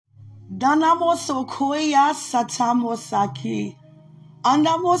Danamoso koya satamosaki.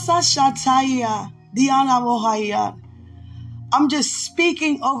 Andamosa shataya. Dianamohaya. I'm just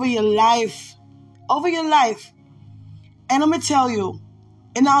speaking over your life. Over your life. And I'm going to tell you,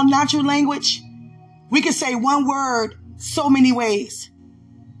 in our natural language, we can say one word so many ways.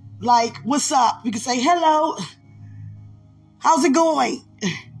 Like, what's up? We can say, hello. How's it going?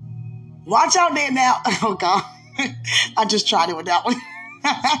 Watch out there now. Oh, God. I just tried it with that one.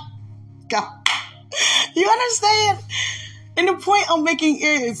 God. You understand? And the point I'm making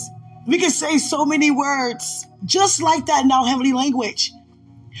is, we can say so many words just like that in our heavenly language.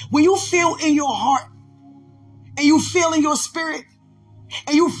 When you feel in your heart, and you feel in your spirit,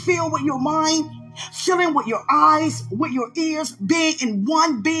 and you feel with your mind, feeling with your eyes, with your ears, being in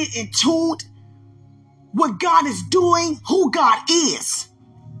one, being in tuned, what God is doing, who God is,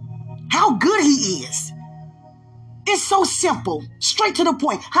 how good He is. It's so simple, straight to the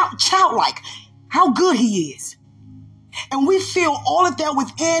point, how childlike, how good He is. And we feel all of that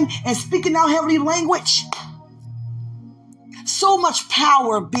within and speaking our heavenly language. So much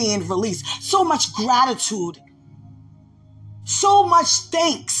power being released, so much gratitude, so much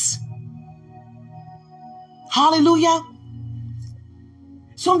thanks. Hallelujah.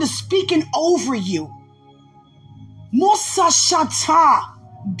 So I'm just speaking over you. Musa shata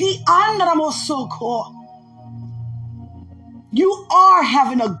di andramosoko. You are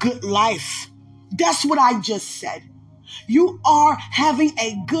having a good life. That's what I just said. You are having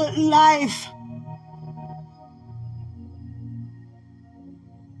a good life.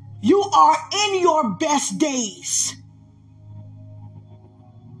 You are in your best days.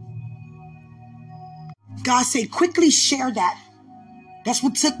 God said, quickly share that. That's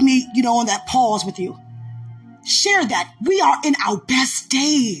what took me, on that pause with you. Share that. We are in our best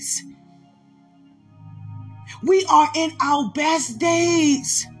days. We are in our best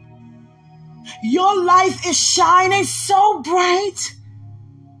days. Your life is shining so bright.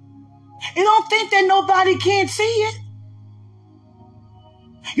 You don't think that nobody can't see it?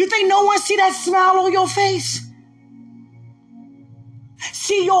 You think no one see that smile on your face?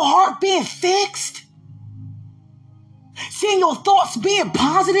 See your heart being fixed? Seeing your thoughts being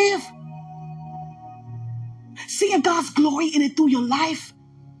positive? Seeing God's glory in it through your life?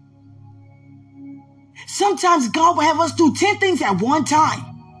 Sometimes God will have us do 10 things at one time.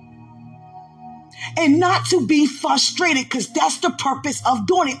 And not to be frustrated, because that's the purpose of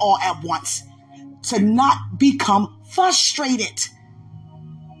doing it all at once. To not become frustrated.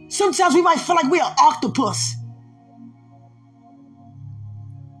 Sometimes we might feel like we're an octopus.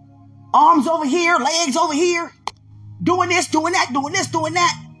 Arms over here, legs over here. Doing this, doing that, doing this, doing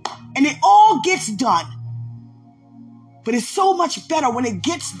that. And it all gets done. But it's so much better when it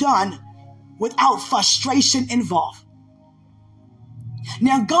gets done without frustration involved.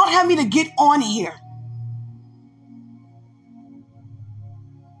 Now, God had me to get on here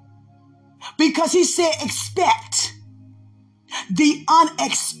because He said, expect the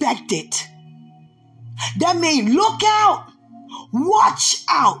unexpected. That means look out, watch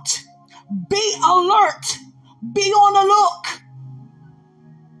out, be alert, be on the look.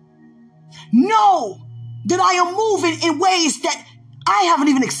 Know that I am moving in ways that I haven't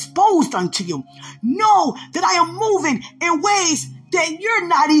even exposed unto you. Know that I am moving in ways that you're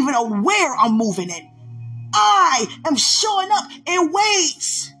not even aware I'm moving in. I am showing up in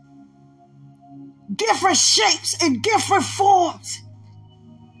ways, different shapes and different forms.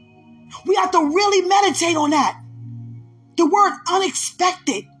 We have to really meditate on that. The word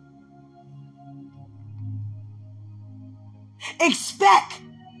unexpected. Expect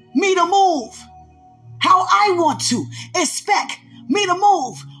me to move how I want to. Expect me to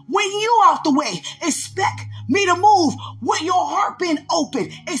move when you out the way. Expect me to move with your heart being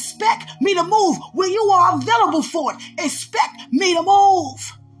open. Expect me to move when you are available for it. Expect me to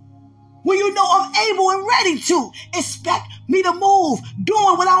move when you know I'm able and ready to. Expect me to move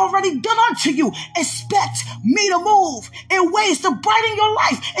doing what I already done unto you. Expect me to move in ways to brighten your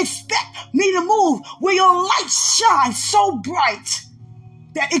life. Expect me to move where your light shines so bright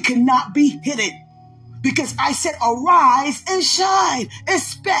that it cannot be hidden. Because I said, arise and shine.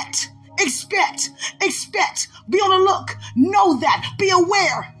 Expect. Be on the look. Know that. Be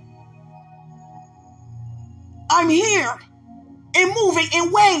aware. I'm here and moving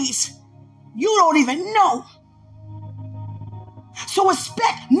in ways you don't even know. So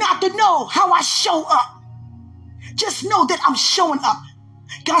expect not to know how I show up. Just know that I'm showing up.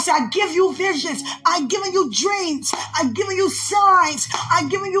 God said, I give you visions. I'm giving you dreams. I'm giving you signs. I'm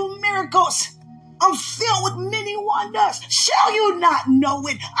giving you miracles. I'm filled with many wonders. Shall you not know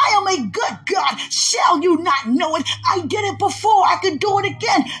it? I am a good God. Shall you not know it? I did it before. I can do it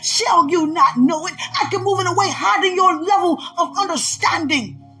again. Shall you not know it? I can move in a way higher than your level of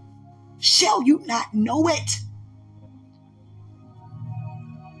understanding. Shall you not know it?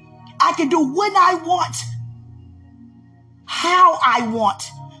 I can do when I want, how I want,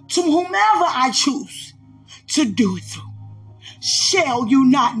 to whomever I choose to do it through. Shall you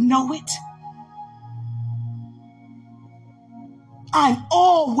not know it? I'm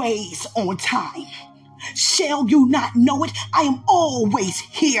always on time. Shall you not know it? I am always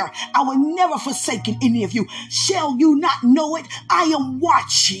here. I will never forsake any of you. Shall you not know it? I am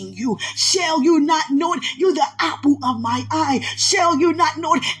watching you. Shall you not know it? You're the apple of my eye. Shall you not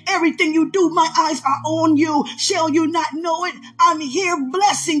know it? Everything you do, my eyes are on you. Shall you not know it? I'm here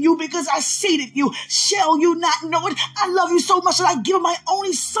blessing you because I seated you. Shall you not know it? I love you so much that I give my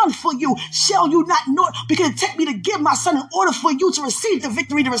only son for you. Shall you not know it? Because it takes me to give my son in order for you to receive the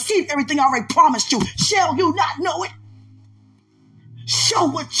victory, to receive everything I already promised you. Shall you not know it? Show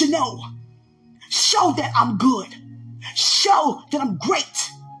what you know. Show that I'm good. Show that I'm great.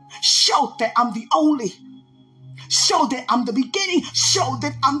 Show that I'm the only. Show that I'm the beginning. Show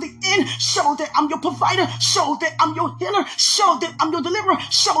that I'm the end. Show that I'm your provider. Show that I'm your healer. Show that I'm your deliverer.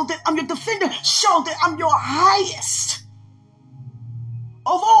 Show that I'm your defender. Show that I'm your highest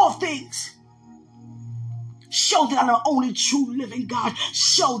of all things. Show that I'm the only true living God.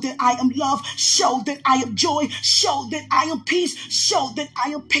 Show that I am love. Show that I am joy. Show that I am peace. Show that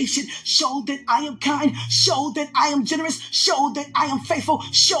I am patient. Show that I am kind. Show that I am generous. Show that I am faithful.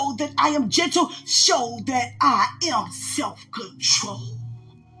 Show that I am gentle. Show that I am self-control.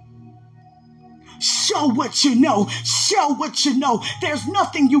 Show what you know. Show what you know. There's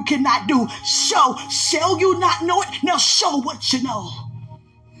nothing you cannot do. Shall you not know it? Now show what you know.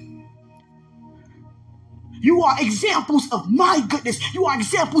 You are examples of my goodness. You are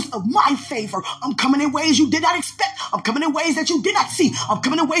examples of my favor. I'm coming in ways you did not expect. I'm coming in ways that you did not see. I'm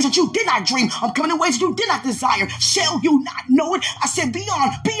coming in ways that you did not dream. I'm coming in ways that you did not desire. Shall you not know it? I said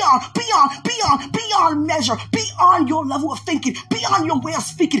beyond measure, beyond your level of thinking, beyond your way of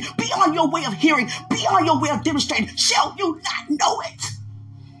speaking, beyond your way of hearing, beyond your way of demonstrating. Shall you not know it?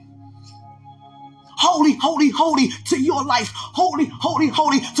 Holy, holy, holy to your life. Holy, holy,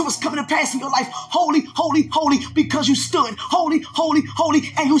 holy to what's coming to pass in your life. Holy, holy, holy because you stood. Holy, holy,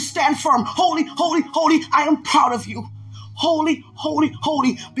 holy and you stand firm. Holy, holy, holy, I am proud of you. Holy, holy,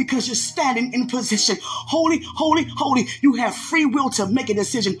 holy because you're standing in position. Holy, holy, holy, you have free will to make a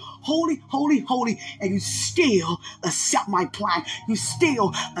decision. Holy, holy, holy, and you still accept my plan. You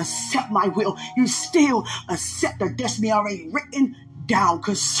still accept my will. You still accept the destiny already written down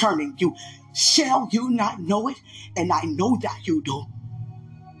concerning you. Shall you not know it? And I know that you do.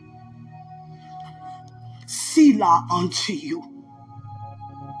 Selah unto you.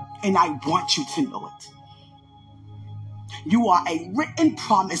 And I want you to know it. You are a written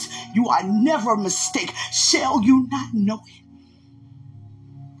promise. You are never a mistake. Shall you not know it?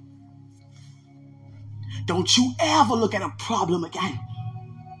 Don't you ever look at a problem again.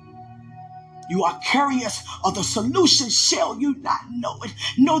 You are curious of the solution. Shall you not know it?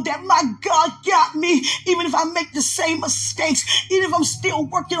 Know that my God got me, even if I make the same mistakes, even if I'm still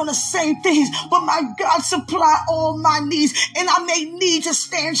working on the same things, but my God supply all my needs, and I may need to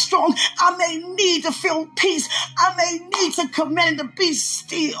stand strong. I may need to feel peace. I may need to command to be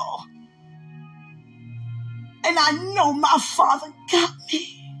still. And I know my Father got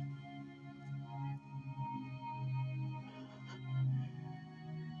me.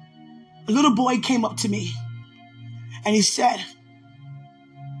 A little boy came up to me and he said,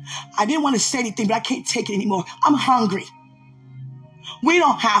 I didn't want to say anything, but I can't take it anymore. I'm hungry. We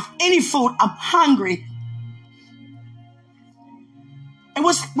don't have any food. I'm hungry. And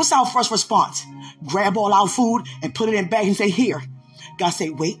what's our first response? Grab all our food and put it in bags and say, here. God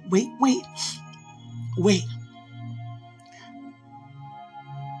say, wait.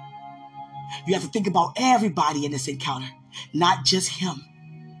 You have to think about everybody in this encounter, not just him.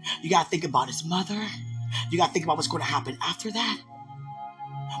 You got to think about his mother. You got to think about what's going to happen after that.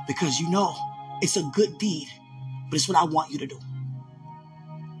 Because you know it's a good deed, but it's what I want you to do.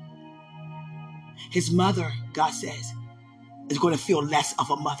 His mother, God says, is going to feel less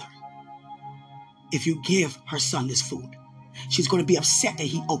of a mother if you give her son this food. She's going to be upset that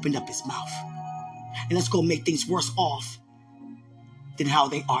he opened up his mouth. And that's going to make things worse off than how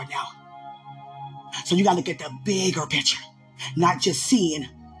they are now. So you got to look at the bigger picture, not just seeing.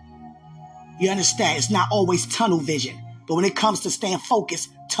 You understand? It's not always tunnel vision. But when it comes to staying focused,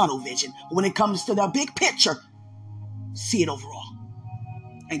 tunnel vision. But when it comes to the big picture, see it overall.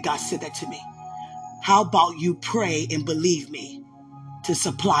 And God said that to me. How about you pray and believe me to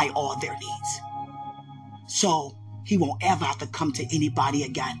supply all their needs? So he won't ever have to come to anybody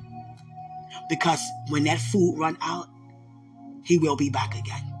again. Because when that food run out, he will be back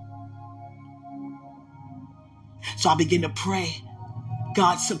again. So I begin to pray,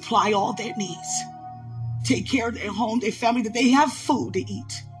 God, supply all their needs. Take care of their home, their family, that they have food to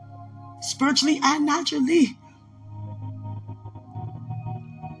eat, spiritually and naturally.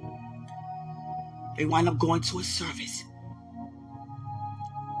 They wind up going to a service.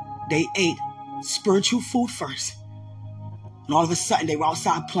 They ate spiritual food first. And all of a sudden, they were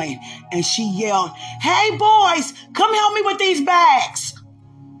outside playing. And she yelled, "Hey, boys, come help me with these bags."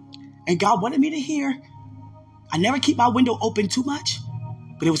 And God wanted me to hear. I never keep my window open too much,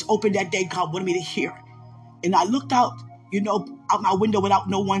 but it was open that day. God wanted me to hear. And I looked out, out my window without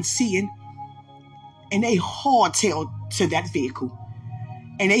no one seeing. And they hauled-tailed to that vehicle.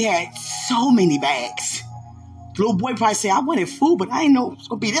 And they had so many bags. The little boy probably said, "I wanted food, but I didn't know it was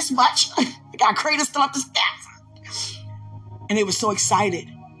going to be this much." I got craters still up the steps. And they were so excited.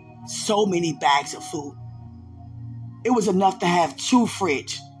 So many bags of food. It was enough to have 2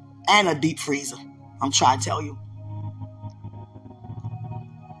 fridges and a deep freezer. I'm trying to tell you.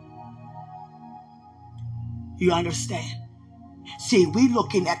 You understand? See, we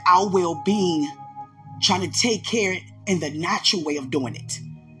looking at our well-being, trying to take care in the natural way of doing it.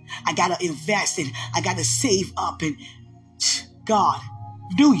 I got to invest and I got to save up. And God,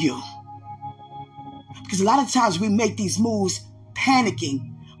 do you? Because a lot of times we make these moves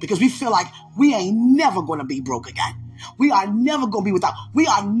panicking because we feel like we ain't never going to be broke again. We are never going to be without. We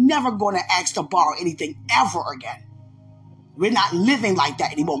are never going to ask to borrow anything ever again. We're not living like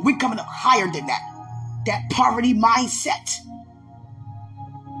that anymore. We're coming up higher than that. That poverty mindset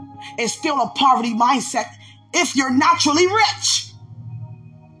is still a poverty mindset if you're naturally rich.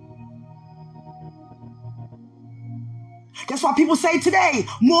 That's why people say today,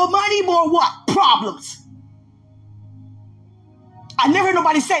 more money, more what? Problems. I never heard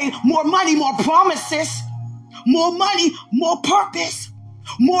nobody say more money, more promises. More money, more purpose.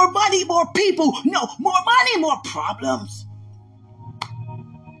 More money, more people. No, more money, more problems.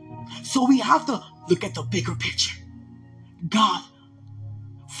 So we have to look at the bigger picture. God,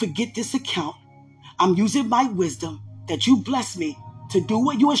 forget this account. I'm using my wisdom that you bless me to do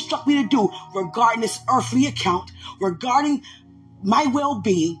what you instruct me to do regarding this earthly account, regarding my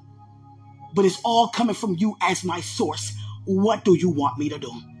well-being, but it's all coming from you as my source. What do you want me to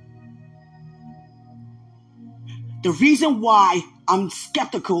do? The reason why I'm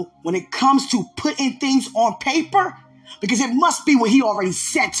skeptical when it comes to putting things on paper, because it must be what he already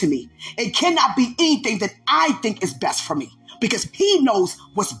said to me. It cannot be anything that I think is best for me, because he knows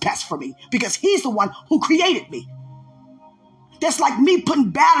what's best for me, because he's the one who created me. That's like me putting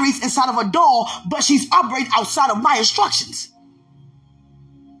batteries inside of a doll, but she's operating outside of my instructions.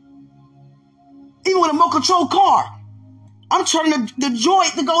 Even with a remote control car, I'm turning the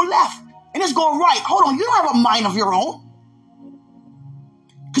joint to go left, and it's going right. Hold on, you don't have a mind of your own.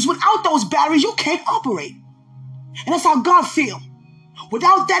 Because without those batteries, you can't operate. And that's how God feels.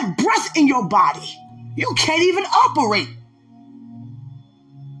 Without that breath in your body, you can't even operate.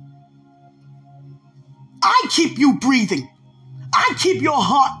 I keep you breathing. I keep your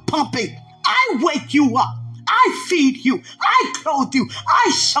heart pumping. I wake you up. I feed you. I clothe you.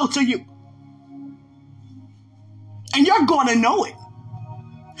 I shelter you. And you're going to know it.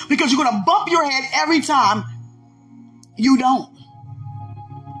 Because you're going to bump your head every time you don't.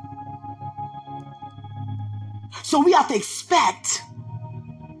 So we have to expect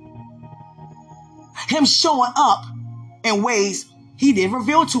him showing up in ways he didn't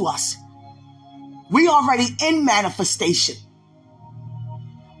reveal to us. We already in manifestation.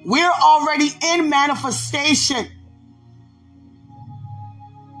 We're already in manifestation.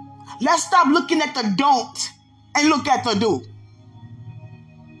 Let's stop looking at the don't and look at the do.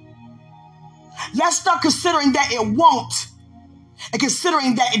 Let's start considering that it won't and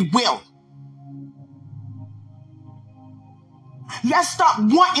considering that it will. Let's stop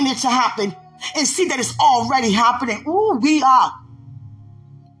wanting it to happen and see that it's already happening. Ooh, we are.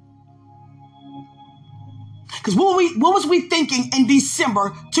 Because what was we thinking in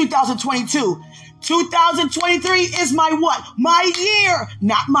December 2022? 2023 is my what? My year,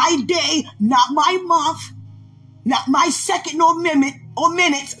 not my day, not my month, not my second or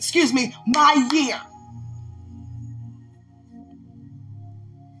minutes, my year.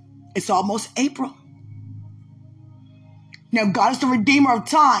 It's almost April. Now, God is the redeemer of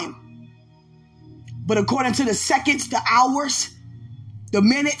time. But according to the seconds, the hours, the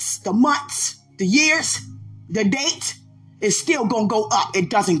minutes, the months, the years, the date, it's still going to go up. It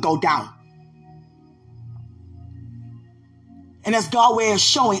doesn't go down. And that's God's way of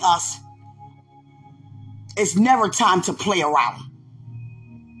showing us it's never time to play around.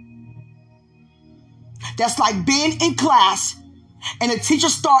 That's like being in class and the teacher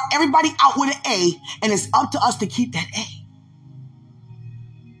start everybody out with an A, and it's up to us to keep that A.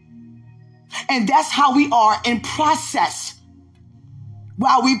 And that's how we are in process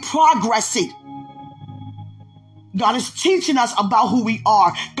while we progressing. God is teaching us about who we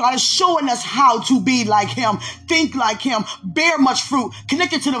are. God is showing us how to be like him, think like him, bear much fruit,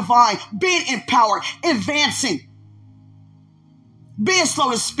 connected to the vine, being empowered, advancing, being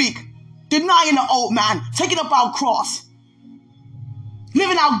slow to speak, denying the old man, taking up our cross,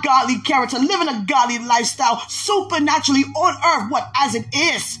 living out godly character, living a godly lifestyle, supernaturally on earth, what as it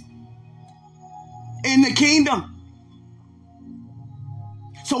is in the kingdom.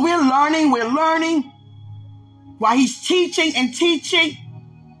 So we're learning while he's teaching and teaching.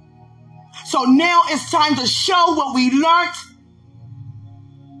 So now it's time to show what we learned.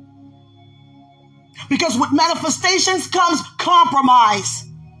 Because with manifestations comes compromise.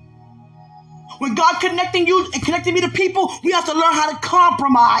 When God connecting you and connecting me to people, we have to learn how to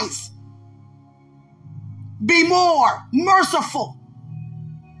compromise. Be more merciful,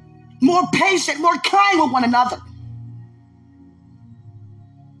 more patient, more kind with one another.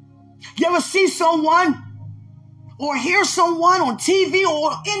 You ever see someone or hear someone on TV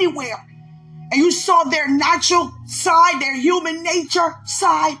or anywhere, and you saw their natural side, their human nature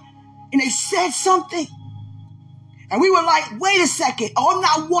side, and they said something, and we were like, wait a second, oh, I'm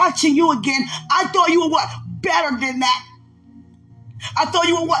not watching you again. I thought you were what? Better than that. I thought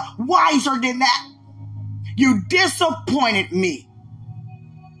you were what? Wiser than that. You disappointed me.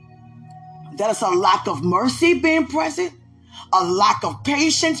 That is a lack of mercy being present, a lack of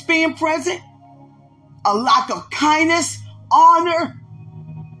patience being present, a lack of kindness, honor.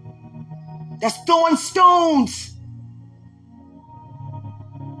 That's throwing stones.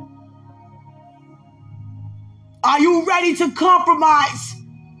 Are you ready to compromise?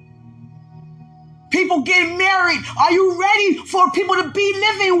 People getting married. Are you ready for people to be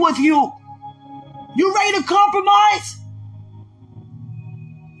living with you? You ready to compromise?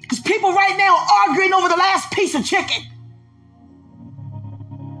 Because people right now are arguing over the last piece of chicken.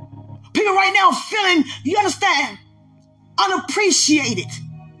 People right now feeling, you understand, unappreciated.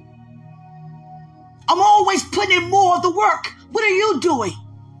 I'm always putting in more of the work. What are you doing?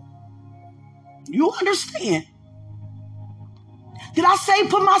 You understand? Did I say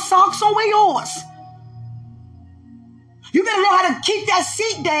put my socks on? Where yours? You better know how to keep that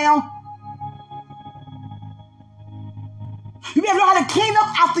seat down. You better know how to clean up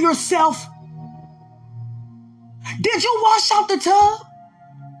after yourself. Did you wash out the tub?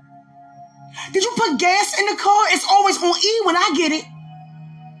 Did you put gas in the car? It's always on E when I get it.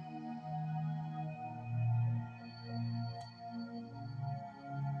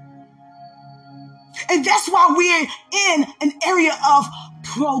 And that's why we're in an area of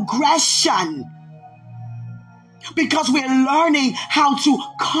progression. Because we're learning how to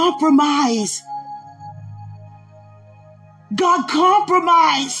compromise. God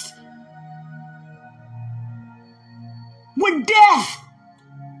compromised with death.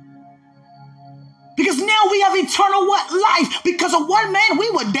 Because now we have eternal what? Life. Because of one man, we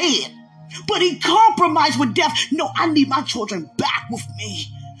were dead. But he compromised with death. No, I need my children back with me.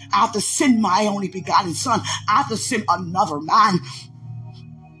 I have to send my only begotten son. I have to send another man.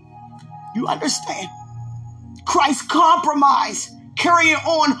 You understand? Christ compromised, carrying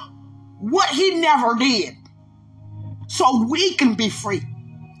on what he never did. So we can be free.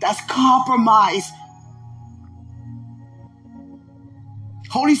 That's compromise.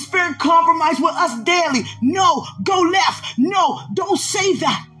 Holy Spirit compromise with us daily. No, go left. No, don't say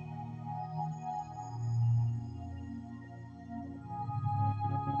that.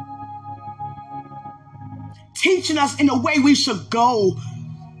 Teaching us in the way we should go.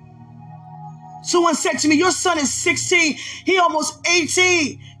 Someone said to me, your son is 16. He almost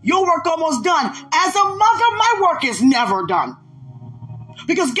 18. Your work almost done. As a mother, my work is never done.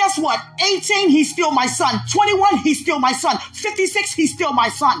 Because guess what? 18, he's still my son. 21, he's still my son. 56, he's still my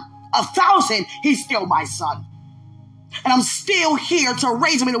son. 1,000, he's still my son. And I'm still here to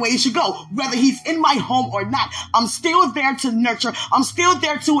raise him in the way he should go. Whether he's in my home or not, I'm still there to nurture. I'm still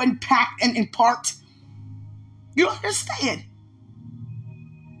there to impact and impart. You understand?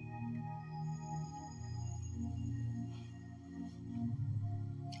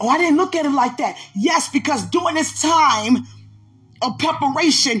 Oh, I didn't look at it like that. Yes, because during this time of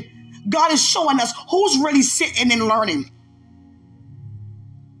preparation, God is showing us who's really sitting and learning.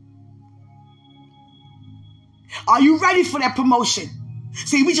 Are you ready for that promotion?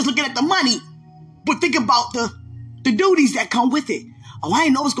 See, we just looking at the money, but think about the The duties that come with it. Oh, I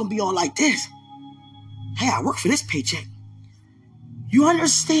didn't know it's going to be all like this. Hey, I work for this paycheck. You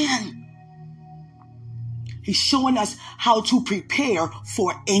understand? He's showing us how to prepare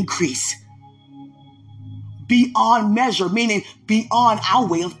for increase. Beyond measure, meaning beyond our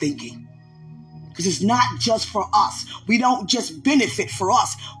way of thinking. Because it's not just for us. We don't just benefit for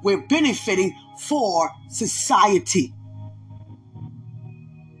us. We're benefiting for society.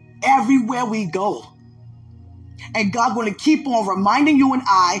 Everywhere we go. And God's going to keep on reminding you and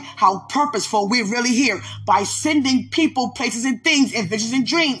I how purposeful we're really here by sending people, places, and things and visions and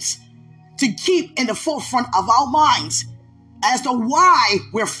dreams to keep in the forefront of our minds as to why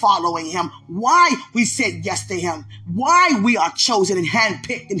we're following him, why we said yes to him, why we are chosen and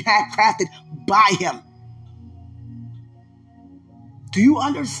handpicked and handcrafted by him. Do you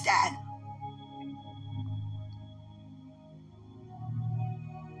understand?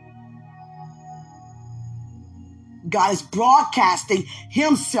 God is broadcasting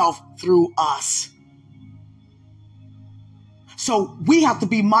himself through us. So we have to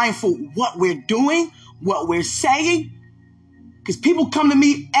be mindful what we're doing, what we're saying. Because people come to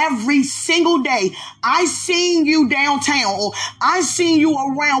me every single day. I seen you downtown, or I seen you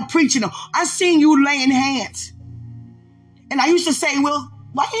around preaching, or I seen you laying hands. And I used to say, well,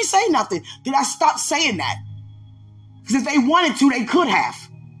 why didn't you say nothing? Did I stop saying that? Because if they wanted to, they could have.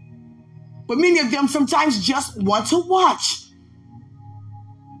 But many of them sometimes just want to watch.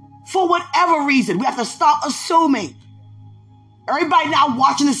 For whatever reason, we have to stop assuming. Everybody now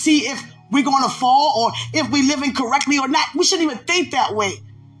watching to see if we're going to fall or if we're living correctly or not. We shouldn't even think that way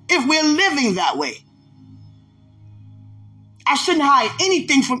if we're living that way. I shouldn't hide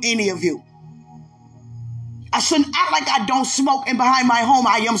anything from any of you. I shouldn't act like I don't smoke and behind my home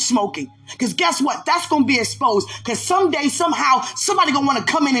I am smoking. Because guess what? That's going to be exposed. Because someday, somehow, somebody going to want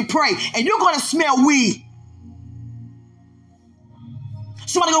to come in and pray and you're going to smell weed.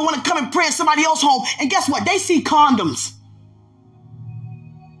 Somebody going to want to come and pray in somebody else's home and guess what? They see condoms.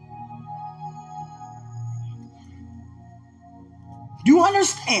 Do you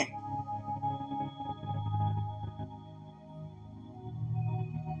understand?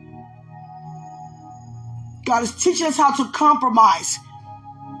 God is teaching us how to compromise.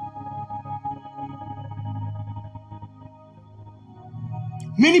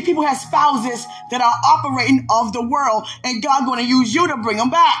 Many people have spouses that are operating of the world, and God's going to use you to bring them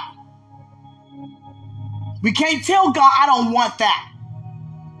back. We can't tell God, I don't want that.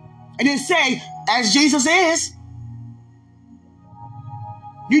 And then say, as Jesus is.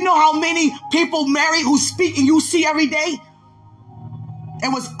 You know how many people married who speak and you see every day?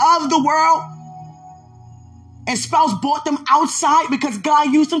 And was of the world? And spouse bought them outside because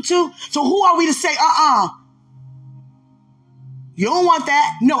God used them to? So who are we to say, you don't want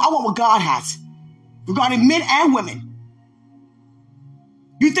that? No, I want what God has. Regarding men and women.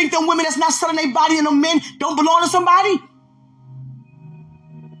 You think them women that's not selling their body and them men don't belong to somebody?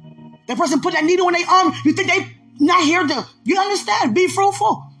 That person put that needle in their arm. You think they not here to, you understand? Be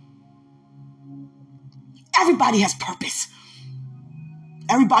fruitful. Everybody has purpose.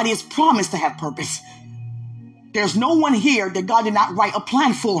 Everybody is promised to have purpose. There's no one here that God did not write a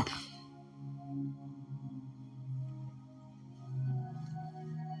plan for.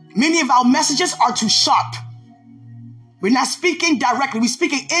 Many of our messages are too sharp. We're not speaking directly. We're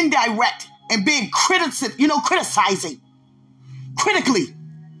speaking indirect and being criticizing. Critically.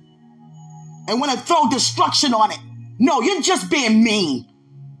 And want to throw destruction on it. No, you're just being mean.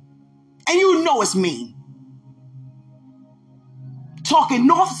 And you know it's mean. Talking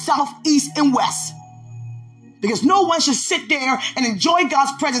north, south, east, and west. Because no one should sit there and enjoy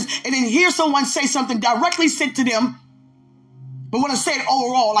God's presence and then hear someone say something directly said to them, but want to say it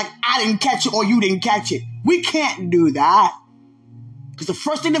overall like I didn't catch it or you didn't catch it. We can't do that. Because the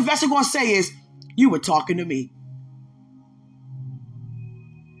first thing the investor going to say is, you were talking to me.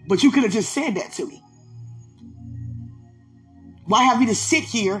 But you could have just said that to me. Why have me to sit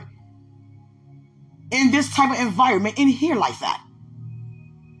here in this type of environment and hear like that?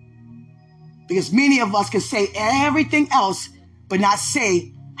 Because many of us can say everything else, but not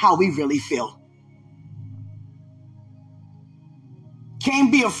say how we really feel.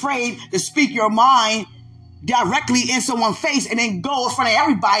 Can't be afraid to speak your mind directly in someone's face and then go in front of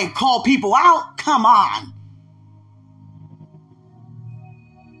everybody and call people out. Come on.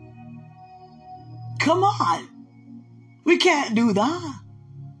 Come on. We can't do that.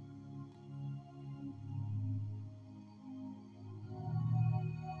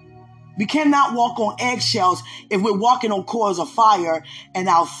 We cannot walk on eggshells if we're walking on coals of fire and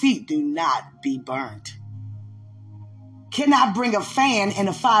our feet do not be burned. Cannot bring a fan in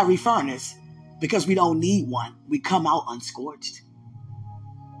a fiery furnace. because we don't need one. We come out unscorched.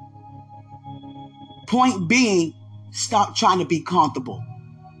 Point being, stop trying to be comfortable.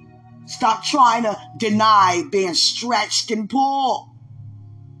 Stop trying to deny being stretched and pulled,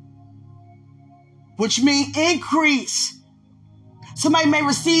 which means increase. Somebody may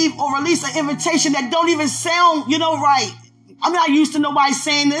receive or release an invitation that don't even sound, right. I'm not used to nobody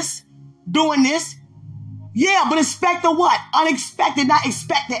saying this, doing this. Yeah, but expect the what? Unexpected, not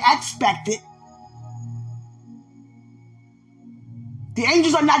expected, expected. The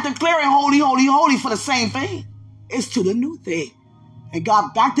angels are not declaring holy, holy, holy for the same thing. It's to the new thing. And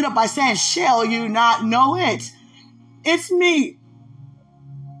God backed it up by saying, shall you not know it? It's me.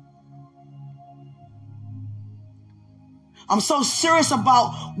 I'm so serious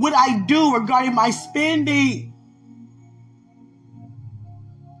about what I do regarding my spending.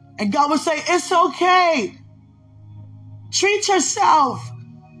 And God would say, it's okay. Treat yourself.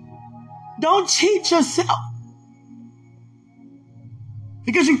 Don't cheat yourself.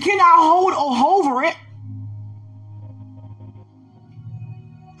 Because you cannot hold or hover it.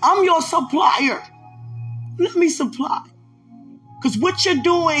 I'm your supplier. Let me supply. Because what you're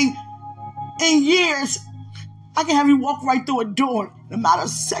doing in years, I can have you walk right through a door in a matter of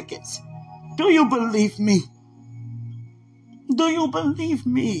seconds. Do you believe me? Do you believe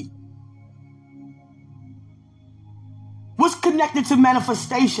me? What's connected to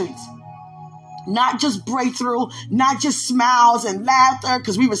manifestations? Not just breakthrough, not just smiles and laughter,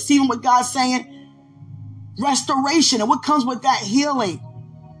 because we receiving what God's saying. Restoration, and what comes with that? Healing.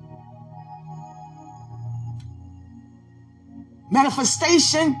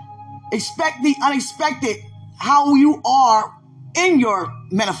 Manifestation, expect the unexpected. How you are in your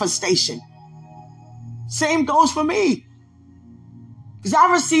manifestation. Same goes for me. Because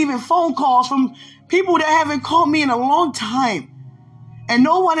I'm receiving phone calls from people that haven't called me in a long time. And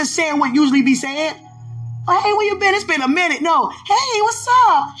no one is saying what usually be saying. Oh, hey, where you been? It's been a minute. No. Hey, what's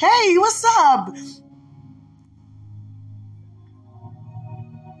up? Hey, what's up?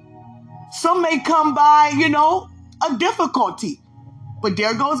 Some may come by, a difficulty. But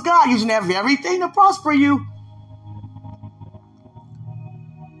there goes God using everything to prosper you.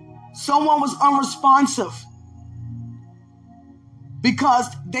 Someone was unresponsive because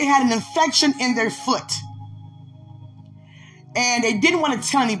they had an infection in their foot. And they didn't want to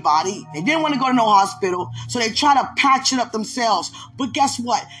tell anybody. They didn't want to go to no hospital. So they tried to patch it up themselves. But guess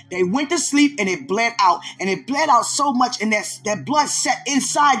what? They went to sleep and it bled out. And it bled out so much, and that blood set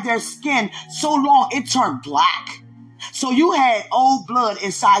inside their skin so long it turned black. So you had old blood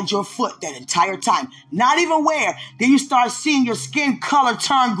inside your foot that entire time. Not even aware. Then you start seeing your skin color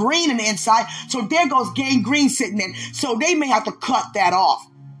turn green in the inside. So there goes gangrene sitting in. So they may have to cut that off.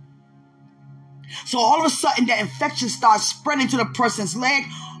 So all of a sudden, that infection starts spreading to the person's leg,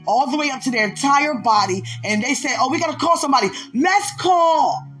 all the way up to their entire body. And they say, oh, we got to call somebody. Let's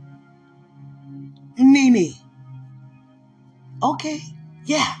call Nene. Okay.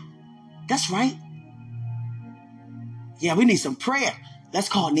 Yeah, that's right. Yeah, we need some prayer. Let's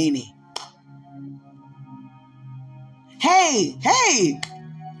call Nene. Hey.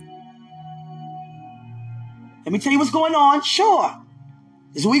 Let me tell you what's going on. Sure.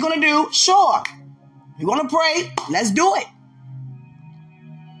 This is what we're going to do. Sure. We're going to pray. Let's do it.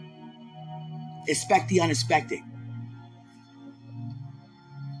 Expect the unexpected.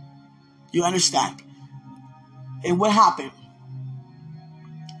 You understand? And what happened?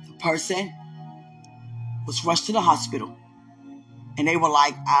 The person was rushed to the hospital. And they were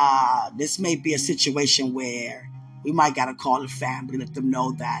like, this may be a situation where we might got to call the family, let them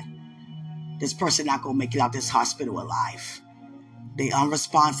know that this person not going to make it out this hospital alive. They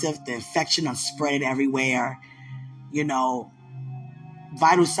unresponsive. The infection done spread everywhere.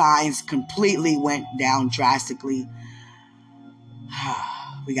 Vital signs completely went down drastically.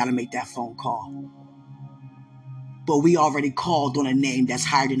 We got to make that phone call. But we already called on a name that's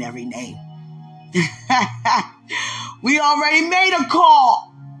higher than every name. We already made a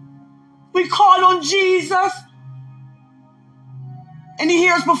call. We called on Jesus. And he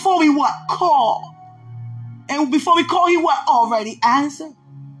hears before we what? Call. And before we call, he what? Already answered.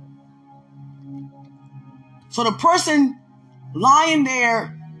 So the person lying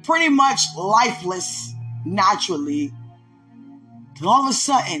there pretty much lifeless naturally, and all of a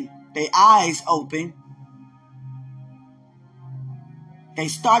sudden their eyes open. They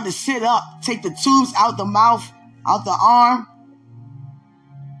start to sit up, take the tubes out the mouth, out the arm.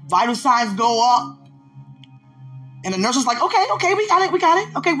 Vital signs go up. And the nurse is like, okay, we got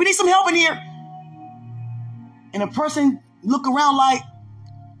it. Okay, we need some help in here. And the person look around like,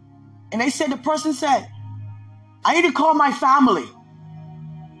 and the person said, I need to call my family.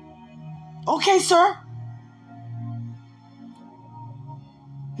 Okay, sir.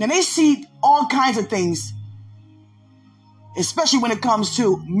 Now they see all kinds of things, especially when it comes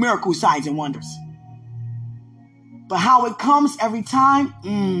to miracle signs and wonders. But how it comes every time,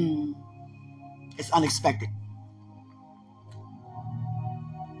 it's unexpected.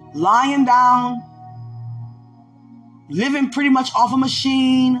 Lying down, living pretty much off a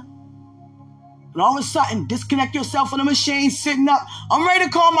machine, and all of a sudden disconnect yourself from the machine, sitting up. I'm ready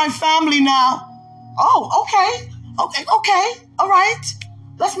to call my family now. Oh, okay. Okay. All right.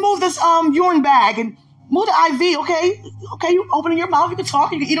 Let's move this urine bag and move the IV. Okay. You opening your mouth. You can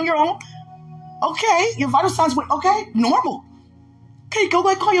talk. You can eat on your own. Okay. Your vital signs went okay. Normal. Okay. Go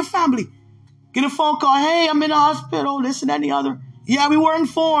ahead. Call your family. Get a phone call. Hey, I'm in the hospital. This and that and the other. Yeah, we were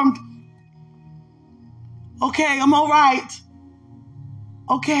informed. Okay, I'm all right.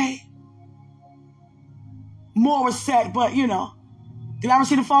 Okay. More was said, but you know. Did I ever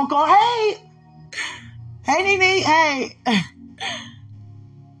see the phone call? Hey, Nene. Hey.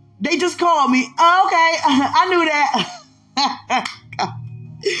 They just called me. Oh, okay, I knew that.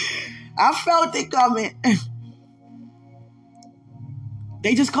 I felt it coming.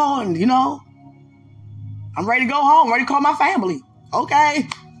 They just called, you know. I'm ready to go home, ready to call my family. Okay.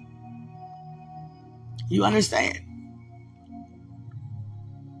 You understand?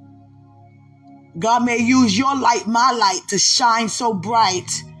 God may use your light, my light, to shine so bright,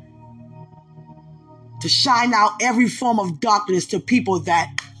 to shine out every form of darkness to people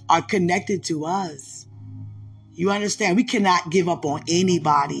that are connected to us. You understand? We cannot give up on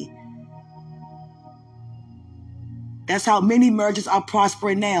anybody. That's how many marriages are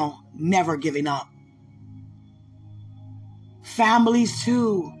prospering now, never giving up. Families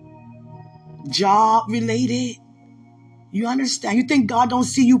too, job related. You understand? You think God don't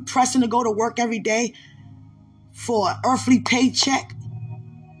see you pressing to go to work every day for an earthly paycheck?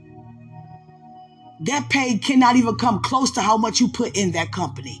 That pay cannot even come close to how much you put in that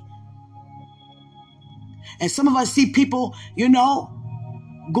company. And some of us see people, you know,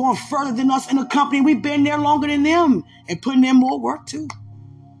 going further than us in a company. We've been there longer than them and putting in more work too.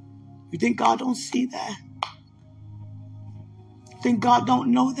 You think God don't see that? You think God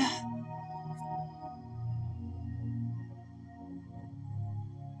don't know that?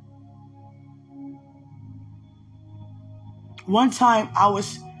 One time I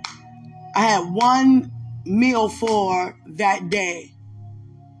had one meal for that day,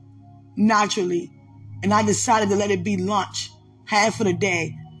 naturally, and I decided to let it be lunch, half of the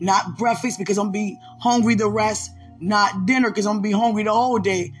day, not breakfast because I'm going to be hungry the rest, not dinner because I'm going to be hungry the whole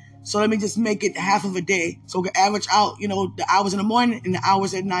day. So let me just make it half of a day so we can average out, you know, the hours in the morning and the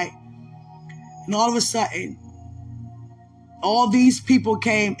hours at night. And all of a sudden, all these people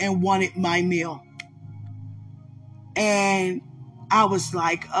came and wanted my meal. And I was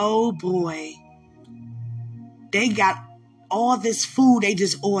like, oh boy, they got all this food they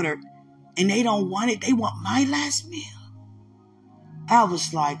just ordered and they don't want it. They want my last meal. I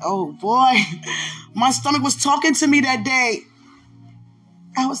was like, oh boy, my stomach was talking to me that day.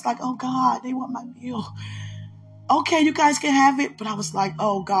 I was like, oh God, they want my meal. Okay, you guys can have it. But I was like,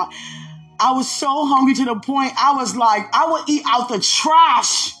 oh God. I was so hungry to the point I was like, I would eat out the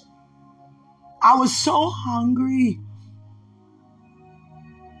trash. I was so hungry.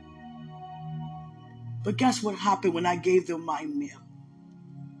 But guess what happened when I gave them my meal?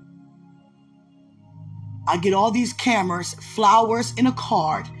 I get all these cameras, flowers in a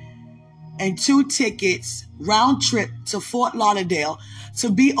card, and 2 tickets round trip to Fort Lauderdale to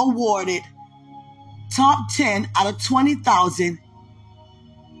be awarded top 10 out of 20,000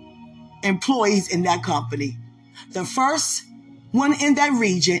 employees in that company. The first one in that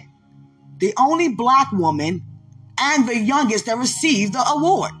region, the only Black woman, and the youngest that received the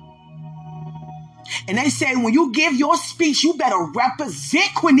award. And they say, when you give your speech, you better represent,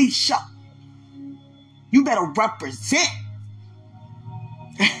 Quenisha. You better represent.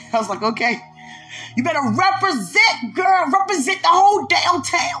 I was like, okay. You better represent, girl. Represent the whole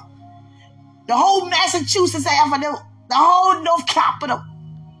downtown. The whole Massachusetts Avenue. The whole North Capitol.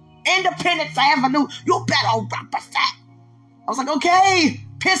 Independence Avenue. You better represent. I was like, okay.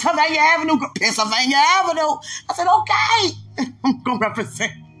 Pennsylvania Avenue. Pennsylvania Avenue. I said, okay. I'm going to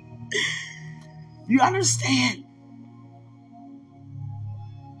represent. You understand?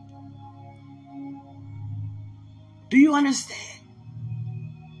 Do you understand?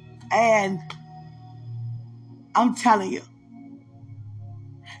 And I'm telling you,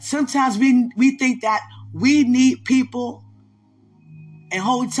 sometimes we think that we need people, and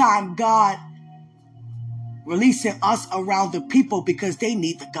whole time God releasing us around the people because they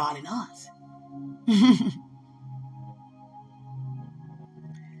need the God in us.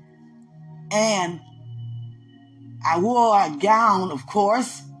 And I wore a gown, of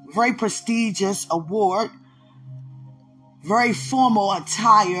course, very prestigious award, very formal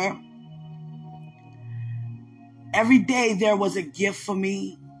attire. Every day there was a gift for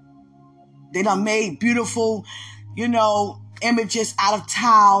me. They done made beautiful, images out of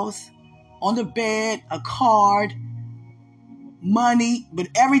towels on the bed, a card, money, but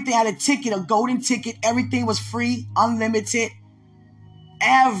everything had a ticket, a golden ticket. Everything was free, unlimited,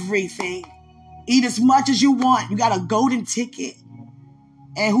 everything. Eat as much as you want. You got a golden ticket.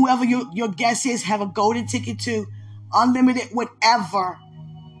 And whoever your guest is have a golden ticket too. Unlimited, whatever.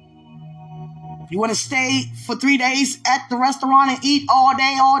 You want to stay for 3 days at the restaurant and eat all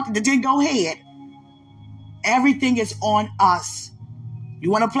day, then go ahead. Everything is on us. You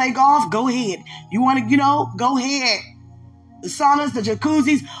want to play golf? Go ahead. You want to, go ahead. The saunas, the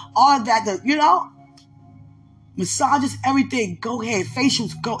jacuzzis, all that, massages, everything. Go ahead.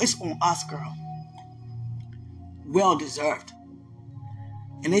 Facials, go. It's on us, girl. Well deserved.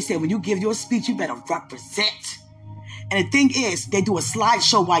 And they say when you give your speech, you better represent. And the thing is, they do a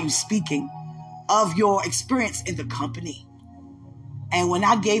slideshow while you're speaking of your experience in the company. And when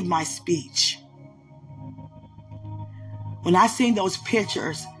I gave my speech, when I seen those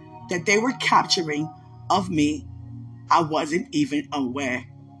pictures that they were capturing of me, I wasn't even aware.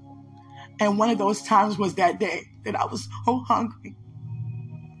 And one of those times was that day that I was so hungry.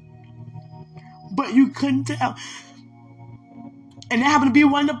 But you couldn't tell. And it happened to be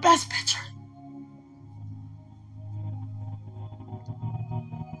one of the best pictures.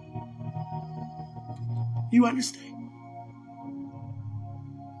 You understand?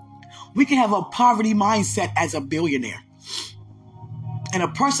 We can have a poverty mindset as a billionaire. And a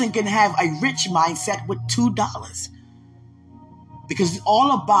person can have a rich mindset with $2. Because it's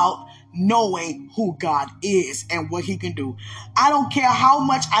all about knowing who God is and what he can do. I don't care how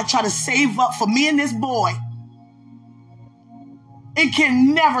much I try to save up for me and this boy. It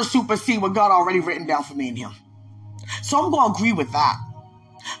can never supersede what God already written down for me and him. So I'm going to agree with that.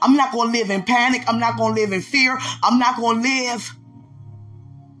 I'm not going to live in panic. I'm not going to live in fear. I'm not going to live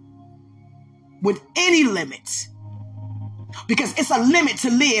with any limits. Because it's a limit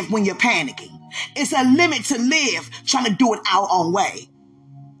to live when you're panicking. It's a limit to live trying to do it our own way.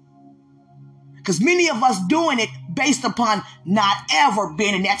 Because many of us doing it based upon not ever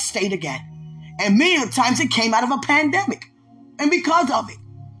being in that state again. And many of the times it came out of a pandemic. And because of it,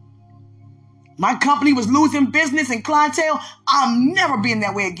 my company was losing business and clientele. I'm never being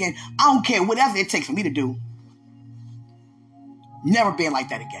that way again. I don't care whatever it takes for me to do. Never being like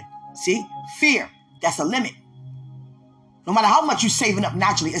that again. See? Fear. That's a limit. No matter how much you're saving up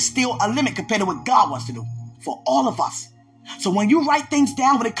naturally, it's still a limit compared to what God wants to do for all of us. So when you write things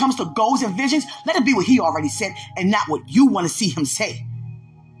down when it comes to goals and visions, let it be what he already said and not what you want to see him say.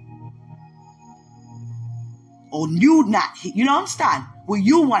 Or you understand what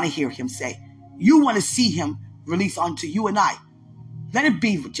you want to hear him say. You want to see him release unto you and I. Let it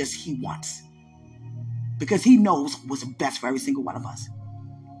be what just he wants. Because he knows what's best for every single one of us.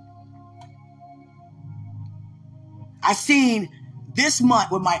 I seen this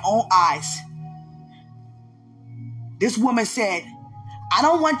month with my own eyes. This woman said, I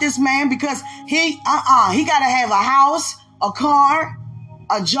don't want this man because he got to have a house, a car,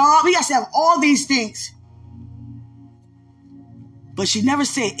 a job. He has to have all these things. But she never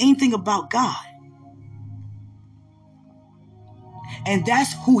said anything about God. And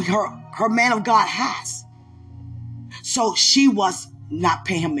that's who her man of God has. So she was not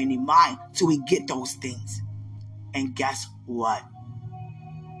paying him any mind till he get those things. And guess what?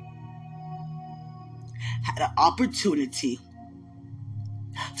 Had an opportunity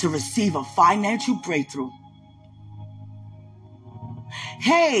to receive a financial breakthrough.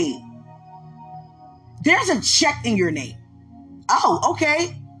 Hey, there's a check in your name. Oh,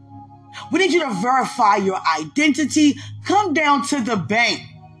 okay. We need you to verify your identity. Come down to the bank.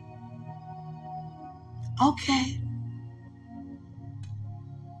 Okay.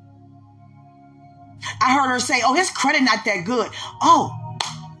 I heard her say, oh, his credit not that good. Oh,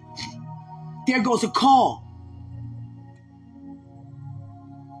 there goes a call.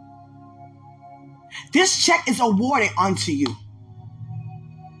 This check is awarded unto you.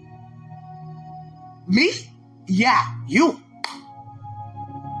 Me? Yeah, you.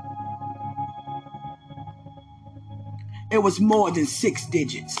 It was more than 6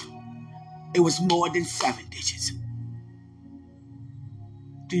 digits. It was more than 7 digits.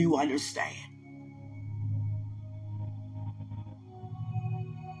 Do you understand?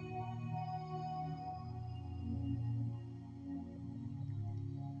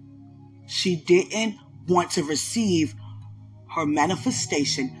 She didn't want to receive her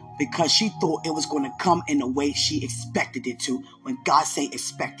manifestation because she thought it was going to come in the way she expected it to, when God say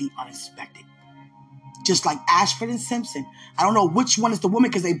expect the unexpected. Just like Ashford and Simpson. I don't know which one is the woman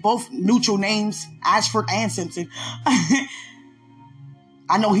because they both neutral names, Ashford and Simpson.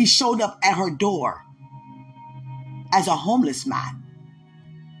 I know he showed up at her door as a homeless man.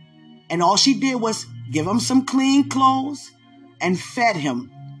 And all she did was give him some clean clothes and fed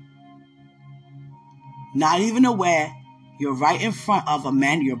him. Not even aware you're right in front of a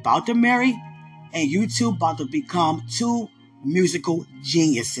man you're about to marry, and you two about to become two musical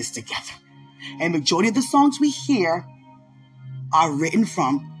geniuses together. And majority of the songs we hear are written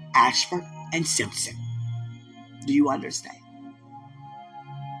from Ashford and Simpson. Do you understand?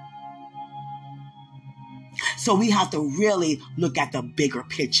 So we have to really look at the bigger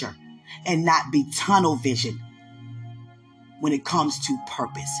picture and not be tunnel vision when it comes to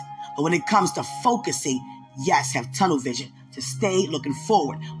purpose. But when it comes to focusing, yes, have tunnel vision to stay looking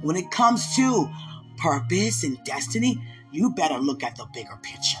forward. When it comes to purpose and destiny, you better look at the bigger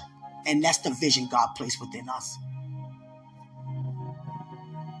picture. And that's the vision God placed within us.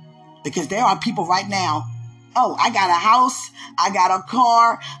 Because there are people right now, oh, I got a house, I got a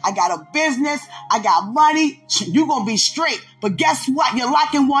car, I got a business, I got money. You're going to be straight. But guess what? You're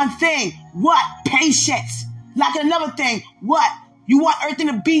lacking one thing. What? Patience. Lacking another thing. What? You want everything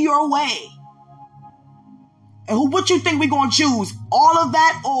to be your way. And what you think we're going to choose? All of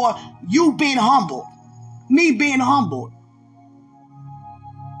that or you being humble? Me being humbled?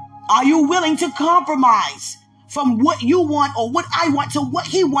 Are you willing to compromise from what you want or what I want to what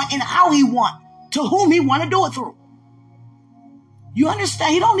he want and how he want, to whom he want to do it through? You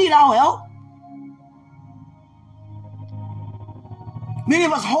understand? He don't need our help. Many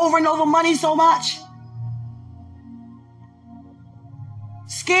of us hovering over money so much.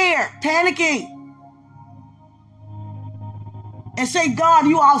 Scared, panicking. And say, God,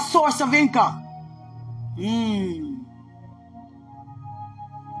 you are our source of income.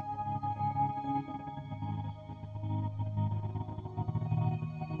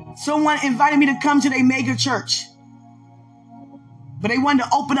 Someone invited me to come to their mega church. But they wanted to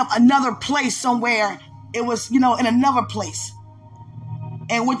open up another place somewhere. It was, in another place.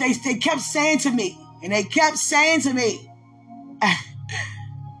 And what they kept saying to me,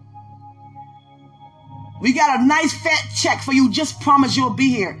 we got a nice fat check for you. Just promise you'll be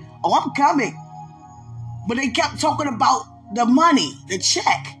here. Oh, I'm coming. But they kept talking about the money, the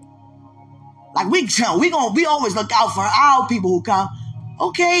check. Like we always look out for our people who come.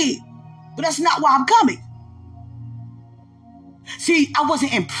 Okay, but that's not why I'm coming. See, I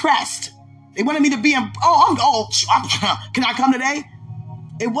wasn't impressed. They wanted me to be can I come today?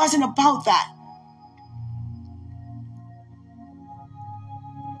 It wasn't about that.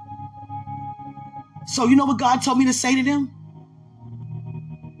 So you know what God told me to say to them?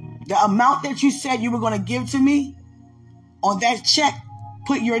 The amount that you said you were going to give to me on that check,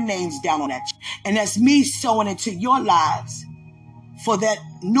 put your names down on that check. And that's me sowing into your lives for that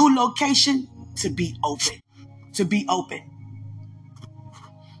new location to be open. To be open.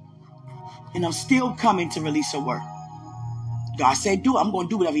 And I'm still coming to release a word. God said do it. I'm going to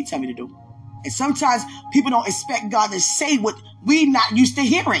do whatever he tell me to do. And sometimes people don't expect God to say what we not used to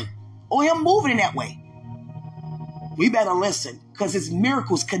hearing or him moving in that way. We better listen because his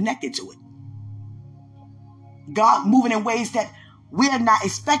miracles connected to it. God moving in ways that we're not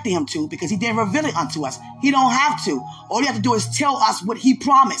expecting him to because he didn't reveal it unto us. He don't have to. All you have to do is tell us what he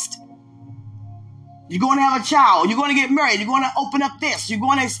promised. You're going to have a child. You're going to get married. You're going to open up this. You're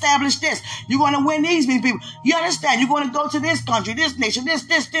going to establish this. You're going to win these many people. You understand? You're going to go to this country, this nation, this.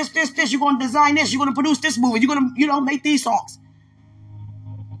 You're going to design this. You're going to produce this movie. You're going to, make these songs.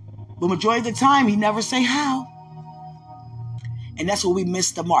 But majority of the time, he never say how. And that's where we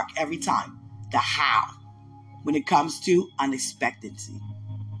miss the mark every time. The how. When it comes to unexpectancy.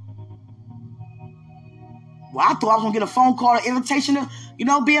 Well, I thought I was going to get a phone call, an invitation to,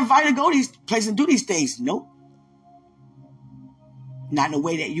 be invited to go to these places and do these things. Nope. Not in the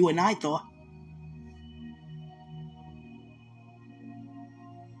way that you and I thought.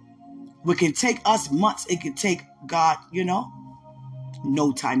 What can take us months, it can take God,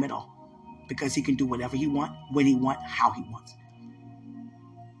 no time at all. Because he can do whatever he wants, when he wants, how he wants.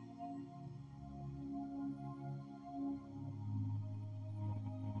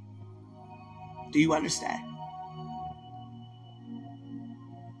 Do you understand?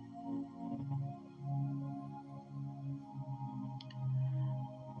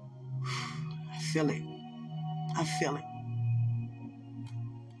 I feel it. I feel it.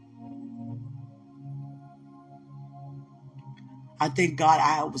 I thank God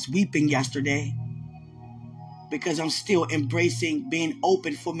I was weeping yesterday because I'm still embracing being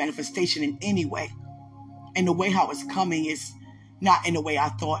open for manifestation in any way. And the way how it's coming is not in the way I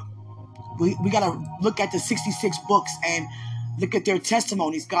thought. We got to look at the 66 books and look at their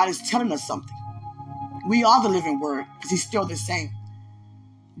testimonies. God is telling us something. We are the living word because he's still the same.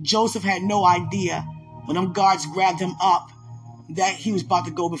 Joseph had no idea when them guards grabbed him up that he was about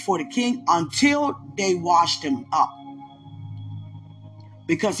to go before the king until they washed him up,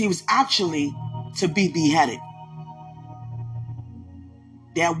 because he was actually to be beheaded.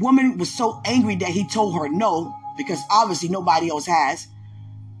 That woman was so angry that he told her no, because obviously nobody else has.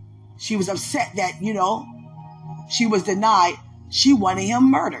 She was upset that, she was denied. She wanted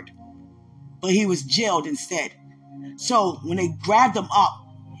him murdered, but he was jailed instead. So when they grabbed him up,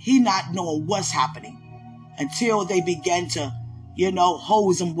 he not knowing what's happening until they began to,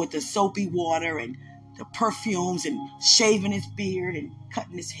 hose him with the soapy water and the perfumes and shaving his beard and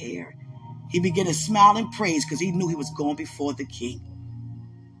cutting his hair. He began to smile and praise because he knew he was going before the king.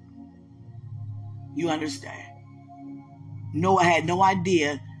 You understand? Noah had no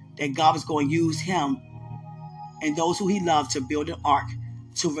idea that God was going to use him and those who he loved to build an ark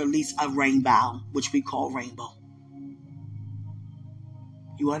to release a rainbow, which we call rainbow.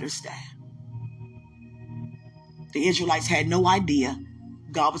 You understand? The Israelites had no idea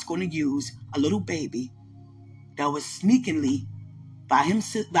God was going to use a little baby that was sneakingly by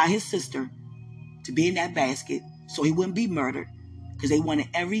his sister to be in that basket so he wouldn't be murdered, because they wanted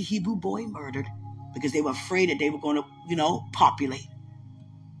every Hebrew boy murdered because they were afraid that they were going to, populate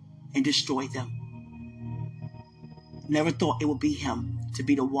and destroy them. Never thought it would be him to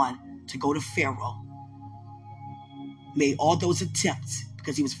be the one to go to Pharaoh. Made all those attempts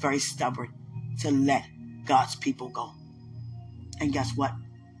because he was very stubborn to let God's people go. And guess what?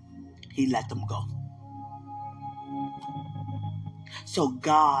 He let them go. So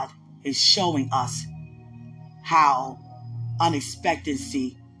God is showing us how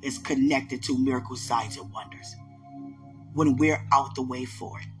unexpectancy is connected to miracle signs and wonders when we're out the way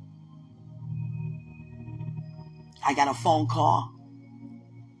for it. I got a phone call.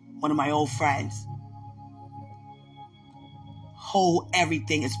 One of my old friends. Whole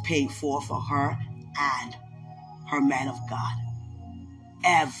everything is paid for her and her man of God.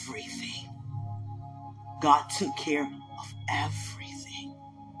 Everything. God took care of everything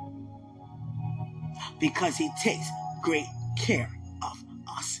because he takes great care of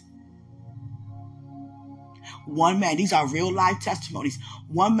us. One man, these are real life testimonies.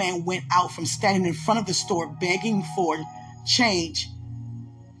 One man went out from standing in front of the store begging for change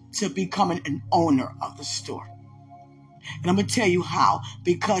to becoming an owner of the store. And I'm going to tell you how.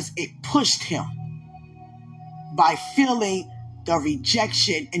 Because it pushed him by feeling the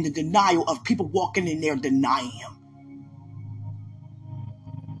rejection and the denial of people walking in there denying him.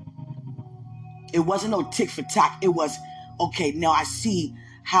 It wasn't no tick for tack. It was, okay, now I see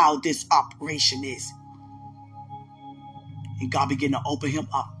how this operation is. And God began to open him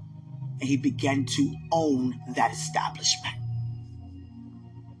up. And he began to own that establishment.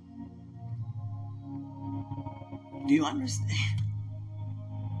 Do you understand?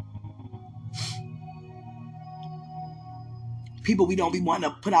 People we don't be wanting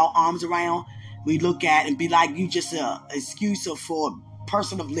to put our arms around, we look at and be like, you just an excuse for a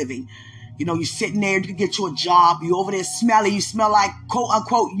person of living. You sitting there to get you a job. You over there smelling. You smell like quote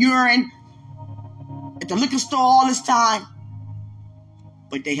unquote urine at the liquor store all this time.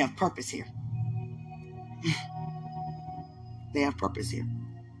 But they have purpose here. They have purpose here.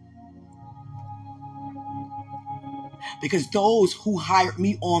 Because those who hired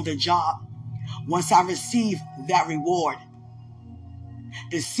me on the job, once I received that reward,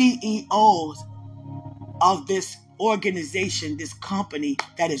 the CEOs of this organization, this company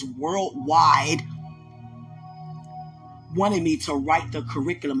that is worldwide, wanted me to write the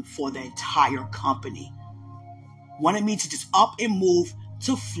curriculum for the entire company. Wanted me to just up and move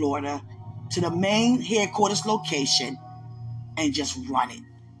to Florida, to the main headquarters location, and just run it.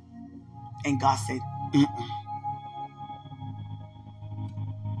 And God said,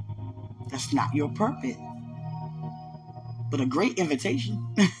 that's not your purpose. But a great invitation.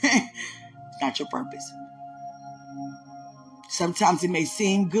 It's not your purpose. Sometimes it may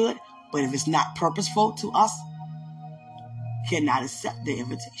seem good, but if it's not purposeful to us, cannot accept the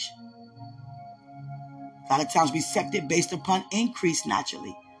invitation. A lot of times we accept it based upon increase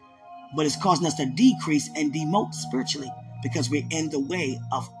naturally, but it's causing us to decrease and demote spiritually because we're in the way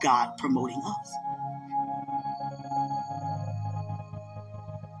of God promoting us.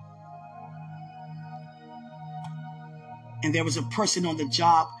 And there was a person on the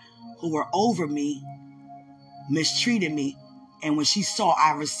job who were over me, mistreated me. And when she saw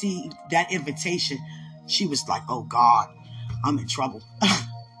I received that invitation, She was like, oh God, I'm in trouble.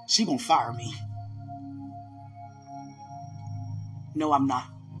 She gonna fire me. No, I'm not.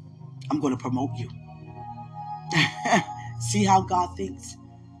 I'm gonna promote you. See how God thinks?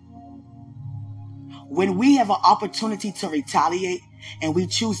 When we have an opportunity to retaliate and we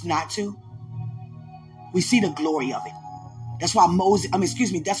choose not to, we see the glory of it. That's why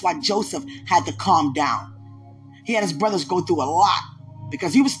that's why Joseph had to calm down. He had his brothers go through a lot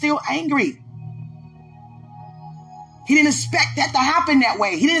because he was still angry. He didn't expect that to happen that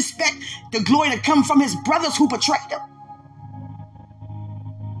way. He didn't expect the glory to come from his brothers who betrayed him.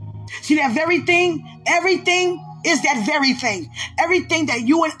 See that very thing? Everything is that very thing. Everything that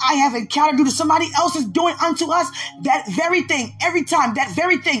you and I have encountered due to somebody else is doing unto us, that very thing, every time, that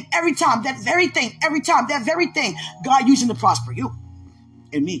very thing, every time, that very thing, every time, that very thing, God using to prosper you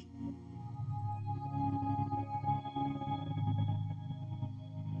and me.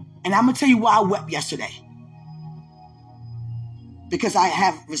 And I'm going to tell you why I wept yesterday. Because I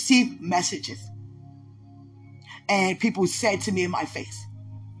have received messages and people said to me in my face,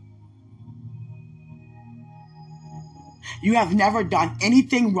 you have never done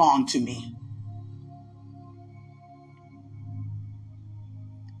anything wrong to me.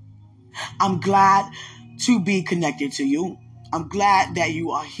 I'm glad to be connected to you. I'm glad that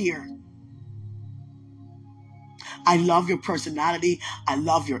you are here. I love your personality. I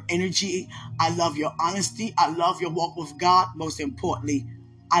love your energy. I love your honesty. I love your walk with God. Most importantly,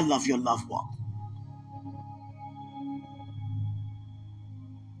 I love your love walk.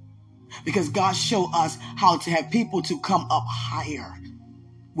 Because God showed us how to have people to come up higher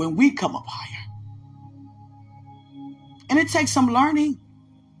when we come up higher. And it takes some learning.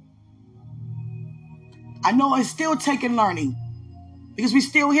 I know it's still taking learning because we're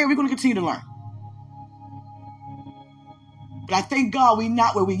still here. We're going to continue to learn. But I thank God we're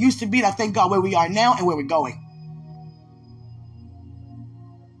not where we used to be. And I thank God where we are now and where we're going.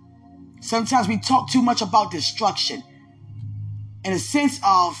 Sometimes we talk too much about destruction in a sense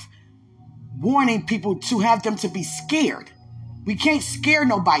of warning people to have them to be scared. We can't scare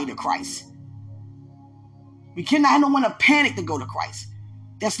nobody to Christ. We cannot have no one to panic to go to Christ.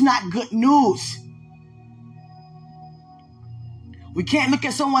 That's not good news. We can't look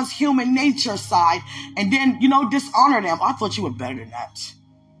at someone's human nature side and then, dishonor them. I thought you were better than that.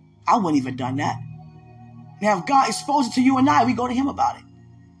 I wouldn't even done that. Now, if God exposed it to you and I, we go to him about it.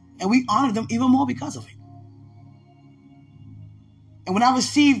 And we honor them even more because of it. And when I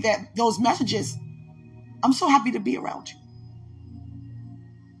received those messages, I'm so happy to be around you.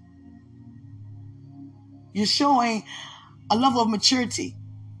 You're showing a level of maturity.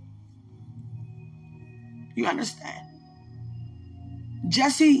 You understand?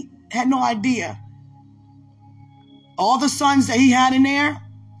 Jesse had no idea. All the sons that he had in there,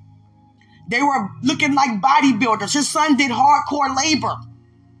 they were looking like bodybuilders. His son did hardcore labor.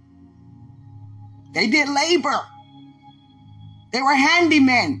 They did labor. They were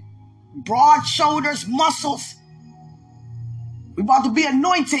handymen. Broad shoulders, muscles. We're about to be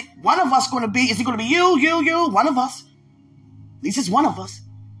anointed. One of us going to be, is it going to be you? One of us. At least it's one of us.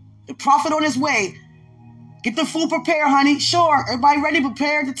 The prophet on his way. Get the food prepared, honey. Sure, everybody ready,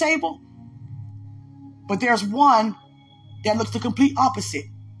 prepared at the table? But there's one that looks the complete opposite.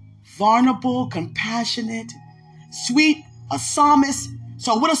 Vulnerable, compassionate, sweet, a psalmist.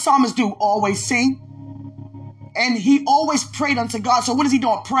 So what does psalmist do? Always sing. And he always prayed unto God. So what is he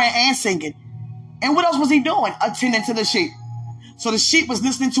doing? Praying and singing. And what else was he doing? Attending to the sheep. So the sheep was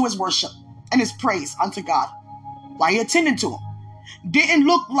listening to his worship and his praise unto God while he attended to him. Didn't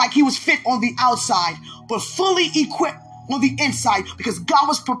look like he was fit on the outside, but fully equipped on the inside because God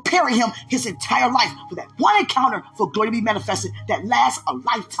was preparing him his entire life for that one encounter for glory to be manifested that lasts a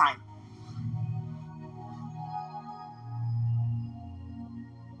lifetime.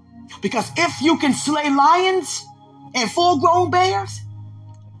 Because if you can slay lions and full-grown bears,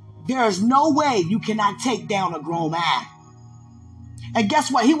 there is no way you cannot take down a grown man. And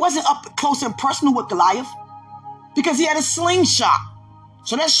guess what? He wasn't up close and personal with Goliath because he had a slingshot.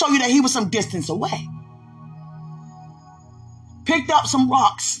 So that show you that he was some distance away. Picked up some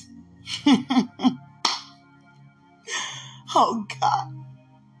rocks. Oh, God.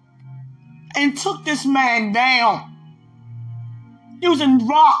 And took this man down using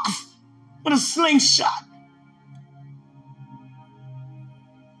rocks with a slingshot.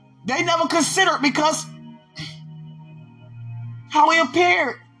 They never considered because how he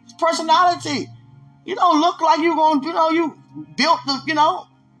appeared, his personality. You don't look like you're going, you built the,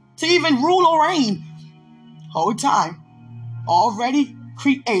 to even rule or reign. Whole time, already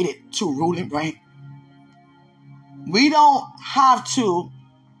created to rule and reign. We don't have to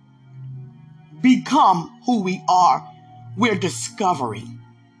become who we are. We're discovering.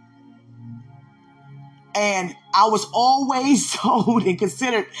 And I was always told and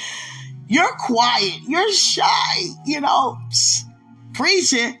considered, you're quiet, you're shy,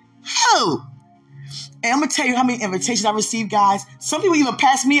 preaching. Oh. And I'm going to tell you how many invitations I received, guys. Some people even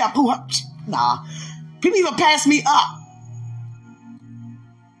pass me up. People even pass me up.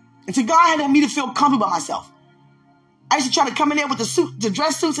 And to God had me to feel comfortable about myself. I used to try to come in there with the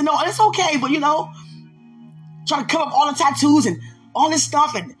dress suits and all. It's okay, but try to cover up all the tattoos and all this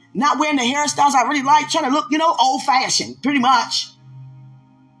stuff and not wearing the hairstyles I really like, trying to look, old fashioned, pretty much.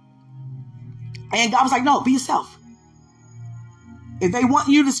 And God was like, no, be yourself. If they want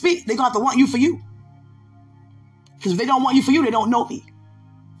you to speak, they're going to have to want you for you. Because if they don't want you for you, they don't know me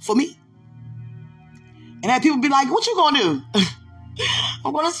for me. And then people be like, what you going to do?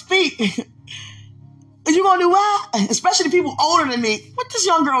 I'm going to speak. You going to do what? Especially the people older than me. What does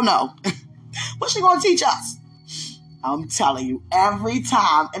young girl know? What's she going to teach us? I'm telling you, every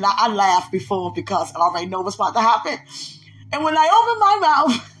time, and I laugh before because I already know what's about to happen. And when I open my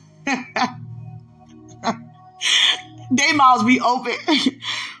mouth, their mouths be open.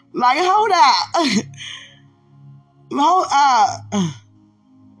 Like, hold up. Hold up.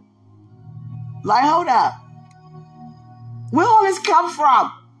 Like, hold up. Where all this come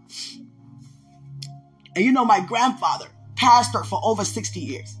from? And my grandfather, pastored for over 60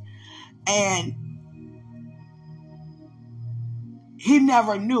 years. And he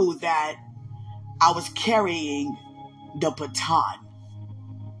never knew that I was carrying the baton.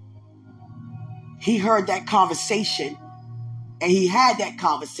 He heard that conversation, and he had that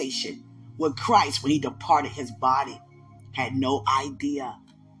conversation with Christ when he departed his body. Had no idea.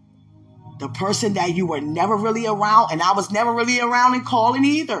 The person that you were never really around, and I was never really around and calling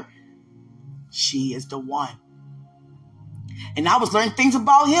either. She is the one. And I was learning things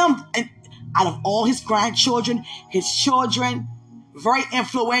about him. And out of all his grandchildren, his children, very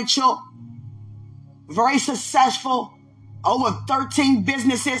influential, very successful, over 13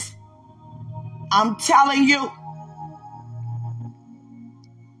 businesses. I'm telling you,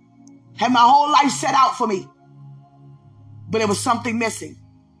 had my whole life set out for me. But there was something missing.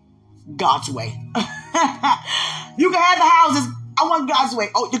 God's way. You can have the houses. I want God's way.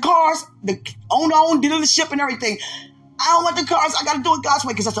 Oh, the cars, the own dealership and everything. I don't want the cars. I got to do it God's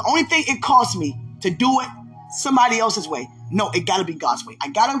way because that's the only thing it costs me to do it somebody else's way. No, it got to be God's way. I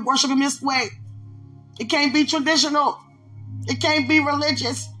got to worship him this way. It can't be traditional. It can't be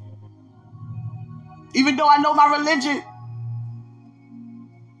religious. Even though I know my religion,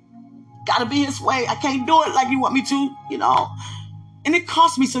 got to be his way. I can't do it like you want me to, And it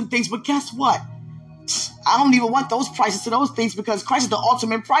costs me some things, but guess what? I don't even want those prices to those things because Christ is the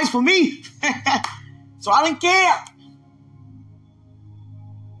ultimate price for me. So I don't care.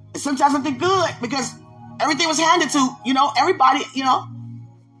 And sometimes something good because everything was handed to, everybody,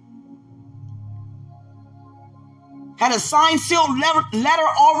 had a signed, sealed letter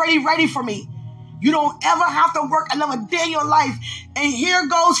already ready for me. You don't ever have to work another day in your life. And here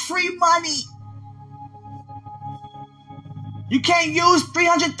goes free money. You can't use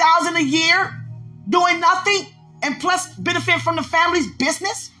 $300,000 a year doing nothing and plus benefit from the family's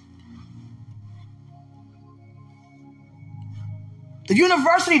business. The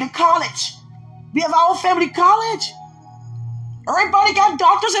university, the college. We have our own family college. Everybody got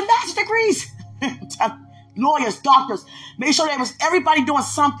doctors and master's degrees. Lawyers, doctors. Make sure there was everybody doing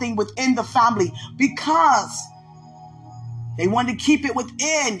something within the family because they wanted to keep it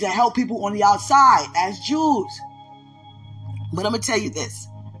within to help people on the outside as Jews. But I'm going to tell you this.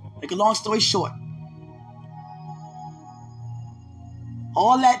 Make a long story short.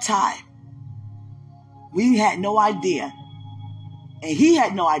 All that time, we had no idea, and he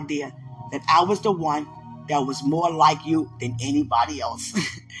had no idea that I was the one that was more like you than anybody else.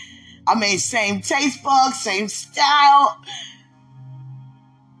 I mean, same taste buds, same style,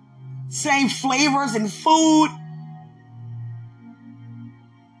 same flavors and food.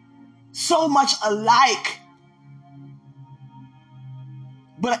 So much alike.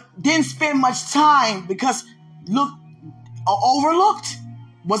 But didn't spend much time because overlooked,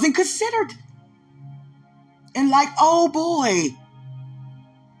 wasn't considered. And like, oh boy.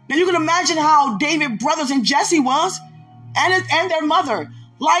 Now you can imagine how David brothers and Jesse was and their mother.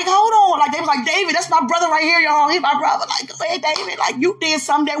 Like, hold on. Like, they was like, David, that's my brother right here, y'all. He's my brother. Like, go ahead, David. Like, you did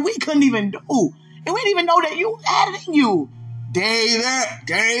something that we couldn't even do. And we didn't even know that you had it in you. David.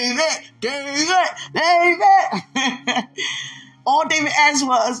 All David asked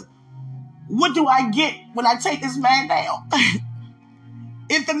was, what do I get when I take this man down?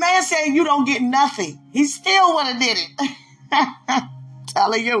 If the man said you don't get nothing, he still would have did it.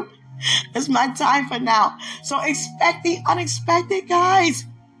 Telling you. It's my time for now. So expect the unexpected, guys.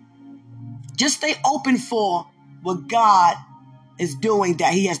 Just stay open for what God is doing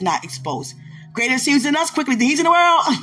that he has not exposed. Greater is he who's in us quickly than he's in the world.